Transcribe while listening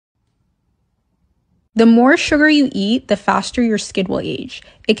The more sugar you eat, the faster your skin will age.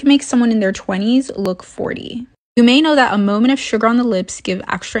 It can make someone in their 20s look 40. You may know that a moment of sugar on the lips give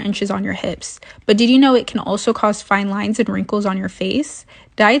extra inches on your hips, but did you know it can also cause fine lines and wrinkles on your face?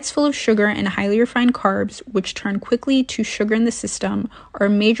 Diets full of sugar and highly refined carbs, which turn quickly to sugar in the system, are a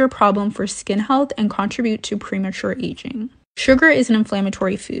major problem for skin health and contribute to premature aging. Sugar is an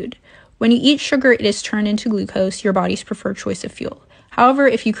inflammatory food. When you eat sugar, it is turned into glucose, your body's preferred choice of fuel. However,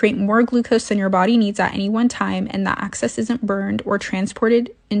 if you create more glucose than your body needs at any one time and that excess isn't burned or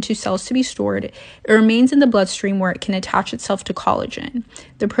transported into cells to be stored, it remains in the bloodstream where it can attach itself to collagen,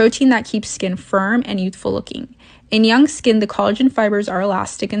 the protein that keeps skin firm and youthful looking. In young skin, the collagen fibers are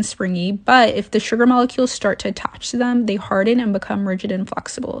elastic and springy, but if the sugar molecules start to attach to them, they harden and become rigid and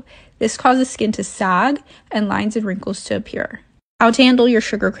flexible. This causes skin to sag and lines and wrinkles to appear. How to handle your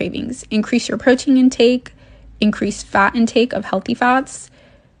sugar cravings. Increase your protein intake. Increase fat intake of healthy fats,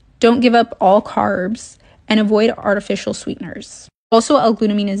 don't give up all carbs, and avoid artificial sweeteners. Also,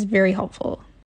 L-glutamine is very helpful.